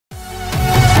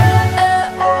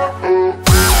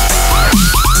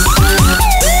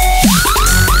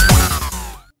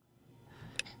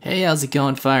how's it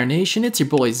going, Fire Nation? It's your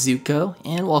boy Zuko,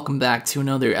 and welcome back to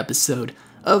another episode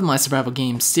of my survival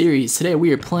game series. Today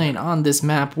we are playing on this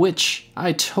map, which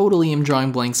I totally am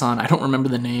drawing blanks on. I don't remember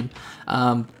the name.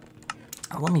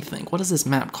 Let me think. What is this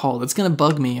map called? It's gonna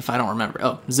bug me if I don't remember.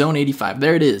 Oh, Zone 85.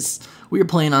 There it is. We are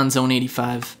playing on Zone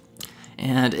 85.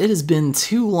 And it has been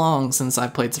too long since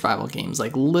I've played survival games.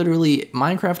 Like, literally,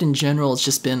 Minecraft in general, it's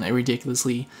just been a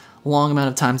ridiculously long amount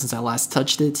of time since I last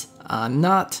touched it.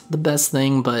 Not the best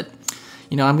thing, but,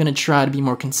 you know, I'm going to try to be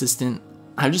more consistent.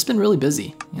 I've just been really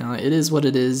busy. You know, it is what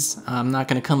it is. I'm not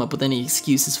going to come up with any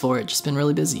excuses for it. Just been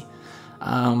really busy.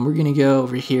 We're going to go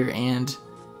over here and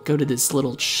go to this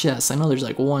little chest. I know there's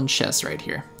like one chest right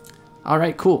here.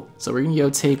 Alright, cool. So we're going to go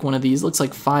take one of these. Looks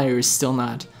like fire is still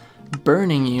not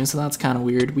burning you, so that's kind of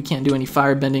weird. We can't do any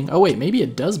fire bending. Oh wait, maybe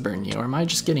it does burn you, or am I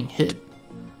just getting hit?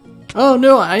 Oh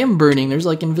no, I am burning. There's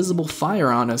like invisible fire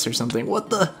on us or something. What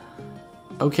the?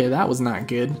 Okay, that was not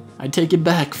good. I take it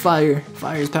back. Fire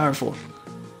is powerful.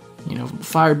 You know,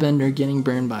 firebender getting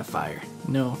burned by fire.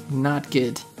 No, not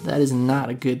good. That is not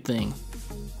a good thing.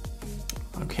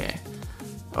 Okay.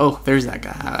 Oh, there's that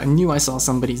guy. I knew I saw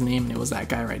somebody's name and it was that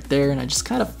guy right there, and I just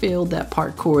kind of failed that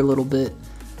parkour a little bit.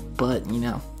 But, you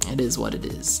know, it is what it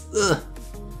is. Ugh.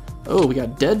 Oh, we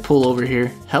got Deadpool over here.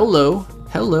 Hello.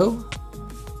 Hello.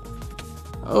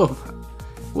 Oh,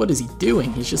 what is he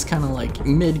doing? He's just kind of like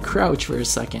mid-crouch for a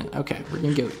second. Okay, we're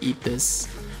going to go eat this.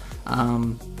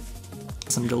 Some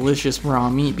delicious raw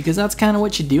meat, because that's kind of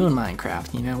what you do in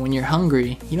Minecraft. You know, when you're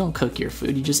hungry, you don't cook your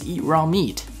food, you just eat raw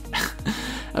meat.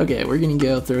 Okay, we're going to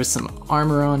go throw some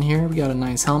armor on here. We got a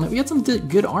nice helmet. We got some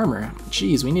good armor.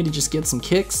 Jeez, we need to just get some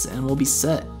kicks and we'll be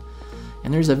set.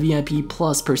 And there's a VIP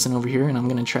plus person over here, and I'm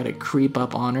gonna try to creep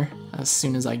up on her as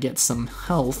soon as I get some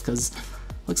health, because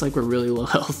looks like we're really low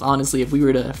health. Honestly, if we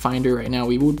were to find her right now,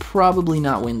 we would probably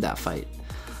not win that fight.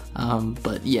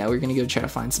 But yeah, we're gonna go try to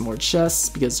find some more chests,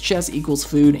 because chest equals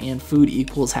food, and food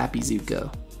equals Happy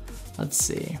Zuko. Let's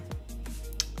see.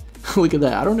 Look at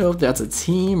that. I don't know if that's a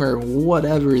team or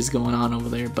whatever is going on over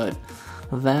there, but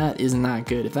that is not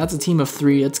good. If that's a team of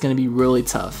 3, it's gonna be really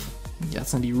tough. Yeah,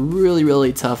 it's gonna be really,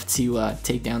 really tough to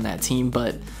take down that team,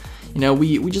 but you know,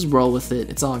 we just roll with it.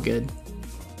 It's all good.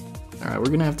 Alright, we're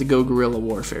gonna have to go guerrilla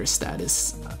warfare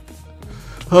status.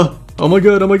 Oh my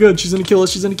god, she's gonna kill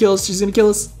us, she's gonna kill us, she's gonna kill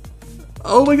us.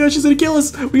 Oh my god, she's gonna kill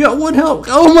us. We got 1 health.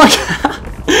 Oh my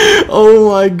god.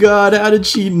 Oh my god, how did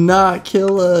she not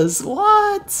kill us?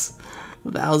 What?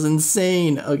 That was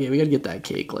insane. Okay, we gotta get that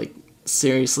cake. Like,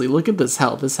 seriously, look at this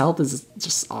health. This health is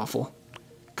just awful.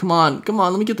 Come on,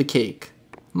 let me get the cake.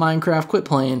 Minecraft, quit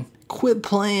playing. Quit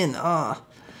playing, Alright,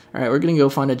 we're gonna go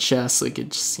find a chest so we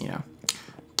could just, you know,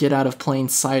 get out of plain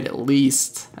sight at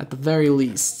least. At the very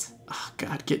least. Oh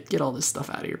god, get all this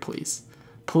stuff out of here, please.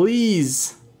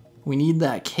 Please! We need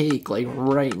that cake, like,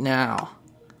 right now.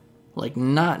 Like,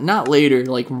 not later,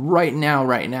 like, right now.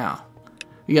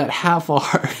 We got half a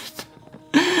heart.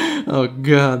 Oh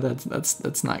god,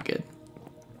 that's not good.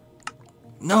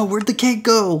 No, where'd the cake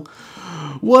go?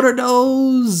 What are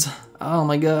those? Oh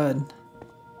my god.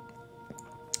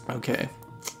 Okay.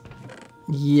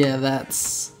 Yeah,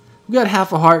 we got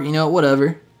half a heart, you know,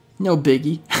 whatever. No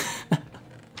biggie.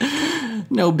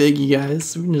 No biggie,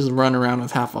 guys. We can just run around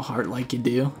with half a heart like you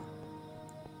do.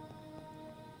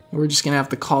 We're just gonna have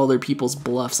to call their people's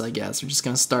bluffs, I guess. We're just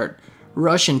gonna start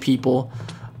rushing people.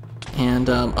 And,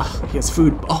 oh, he has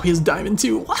food. Oh, he has diamond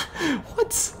too.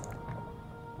 What?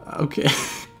 Okay.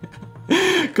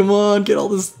 Come on, get all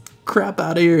this crap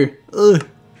out of here. Ugh.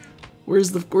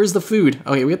 Where's the food?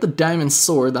 Okay, we got the diamond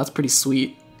sword. That's pretty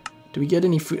sweet. Do we get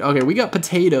any food? Okay, we got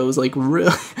potatoes. Like,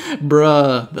 really?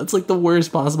 Bruh. That's like the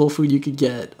worst possible food you could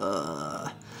get.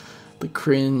 The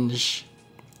cringe.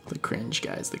 The cringe,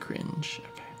 guys. The cringe.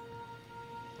 Okay.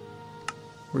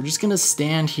 We're just gonna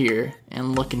stand here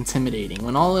and look intimidating.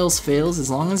 When all else fails, as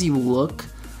long as you look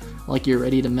like you're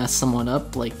ready to mess someone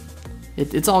up, like,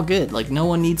 it's all good. Like, no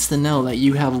one needs to know that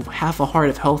you have half a heart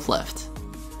of health left.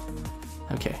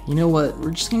 Okay, you know what?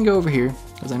 We're just gonna go over here,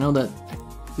 because I know that,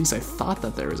 at least I thought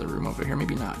that there was a room over here.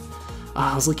 Maybe not.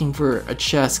 I was looking for a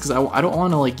chest, because I don't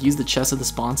want to, like, use the chest of the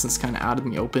spawn since it's kind of out in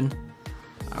the open.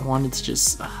 I wanted to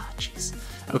just, jeez.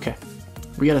 Okay,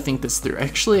 we gotta think this through.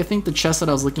 Actually, I think the chest that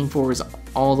I was looking for was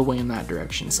all the way in that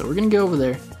direction, so we're gonna go over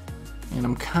there. And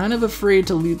I'm kind of afraid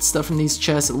to loot stuff in these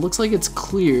chests. It looks like it's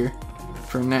clear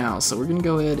for now, so we're gonna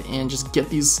go ahead and just get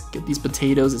these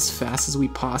potatoes as fast as we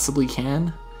possibly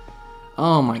can.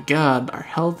 Oh my god, our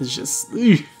health is just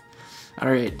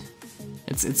alright.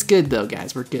 It's good though,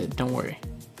 guys. We're good. Don't worry.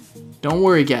 Don't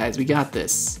worry, guys. We got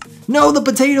this. No, the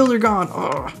potatoes are gone.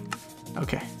 Oh.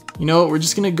 Okay. You know what? We're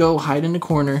just gonna go hide in the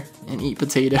corner and eat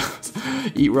potatoes.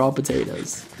 Eat raw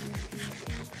potatoes.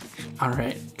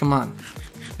 Alright, come on.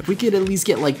 If we could at least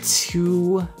get like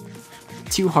two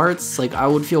hearts, like I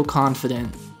would feel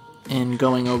confident in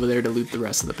going over there to loot the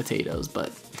rest of the potatoes.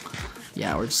 But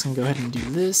yeah, we're just gonna go ahead and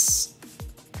do this.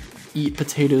 Eat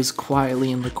potatoes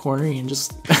quietly in the corner and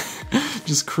just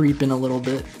just creep in a little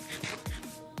bit.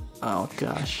 Oh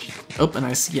gosh. Oh, and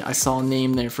I saw a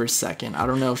name there for a second. I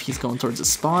don't know if he's going towards the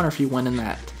spawn or if he went in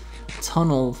that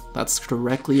tunnel that's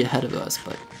directly ahead of us,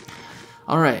 but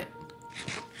alright.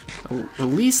 At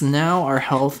least now our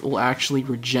health will actually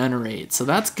regenerate, so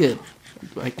that's good.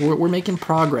 Like, we're making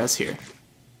progress here.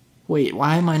 Wait,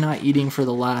 why am I not eating for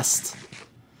the last...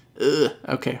 Ugh.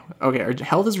 Okay, our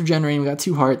health is regenerating, we got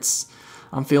 2 hearts.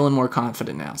 I'm feeling more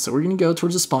confident now. So we're gonna go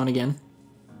towards the spawn again.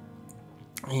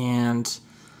 And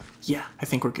yeah, I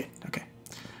think we're good. Okay.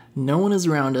 No one is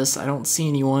around us. I don't see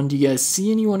anyone. Do you guys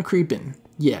see anyone creeping?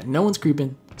 Yeah, no one's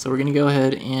creeping. So we're gonna go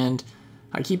ahead and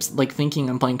I keep like thinking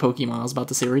I'm playing Pokemon. I was about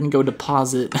to say we're gonna go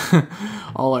deposit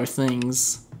all our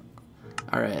things.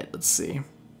 Alright, let's see.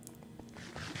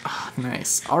 Ah,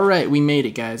 nice. Alright, we made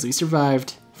it, guys. We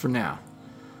survived for now.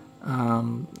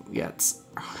 Yeah,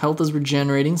 health is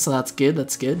regenerating, so that's good,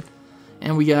 that's good.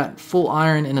 And we got full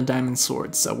iron and a diamond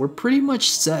sword, so we're pretty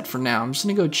much set for now. I'm just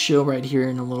gonna go chill right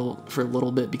here for a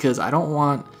little bit because I don't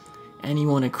want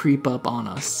anyone to creep up on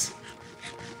us.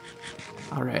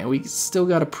 Alright, we still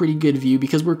got a pretty good view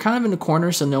because we're kind of in the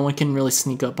corner, so no one can really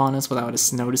sneak up on us without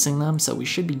us noticing them, so we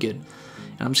should be good.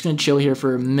 And I'm just gonna chill here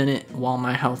for a minute while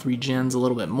my health regens a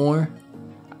little bit more.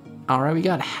 Alright, we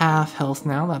got half health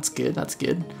now, that's good, that's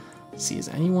good. Let's see, is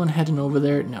anyone heading over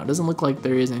there? No, it doesn't look like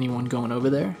there is anyone going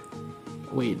over there.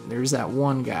 Wait, there's that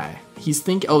one guy.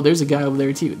 Oh, there's a guy over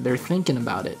there too. They're thinking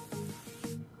about it.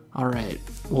 Alright,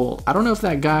 well, I don't know if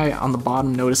that guy on the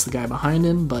bottom noticed the guy behind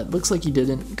him, but looks like he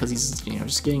didn't because he's, you know,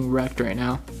 just getting wrecked right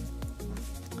now.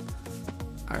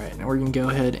 Alright, now we're gonna go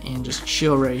ahead and just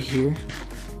chill right here.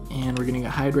 And we're gonna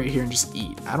hide right here and just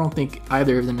eat. I don't think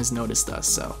either of them has noticed us,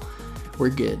 so we're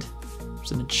good.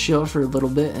 Just gonna chill for a little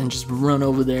bit and just run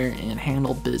over there and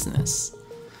handle business.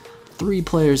 3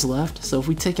 players left, so if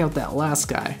we take out that last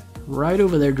guy right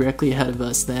over there directly ahead of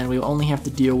us, then we only have to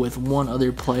deal with 1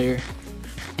 other player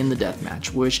in the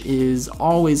deathmatch, which is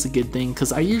always a good thing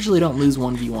because I usually don't lose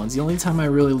 1v1s. The only time I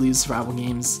really lose survival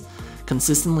games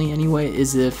consistently anyway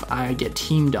is if I get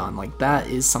teamed on. Like, that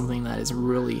is something that is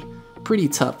really pretty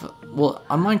tough. Well,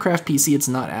 on Minecraft PC it's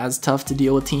not as tough to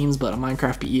deal with teams, but on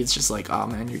Minecraft PE it's just like, oh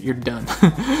man, you're done.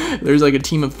 There's like a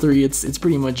team of 3, it's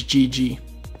pretty much GG.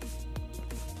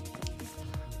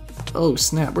 Oh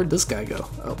snap, where'd this guy go?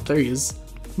 Oh, there he is.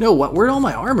 No, where'd all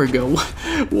my armor go?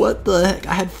 What the heck?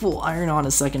 I had full iron on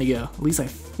a second ago. At least I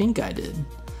think I did.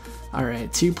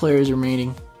 Alright, 2 players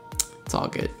remaining. It's all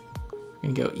good.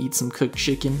 Gonna go eat some cooked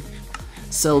chicken.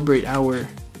 Celebrate our...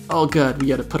 Oh god, we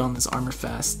gotta put on this armor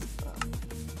fast.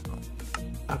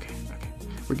 Okay,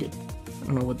 we're good. I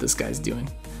don't know what this guy's doing.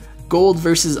 Gold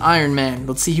versus Iron Man.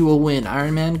 Let's see who will win.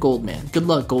 Iron Man, Gold Man. Good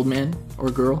luck, Gold Man. Or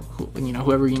girl, you know,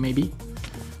 whoever you may be.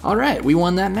 Alright, we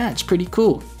won that match. Pretty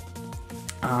cool.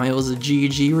 It was a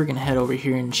GG. We're gonna head over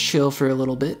here and chill for a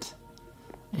little bit.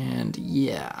 And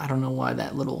yeah, I don't know why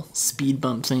that little speed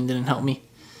bump thing didn't help me.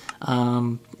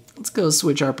 Let's go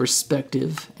switch our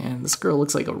perspective. And this girl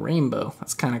looks like a rainbow.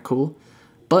 That's kind of cool.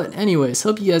 But anyways,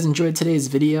 hope you guys enjoyed today's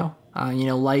video. You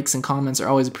know, likes and comments are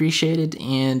always appreciated.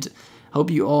 And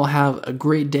hope you all have a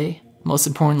great day. Most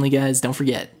importantly, guys, don't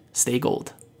forget, stay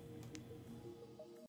gold.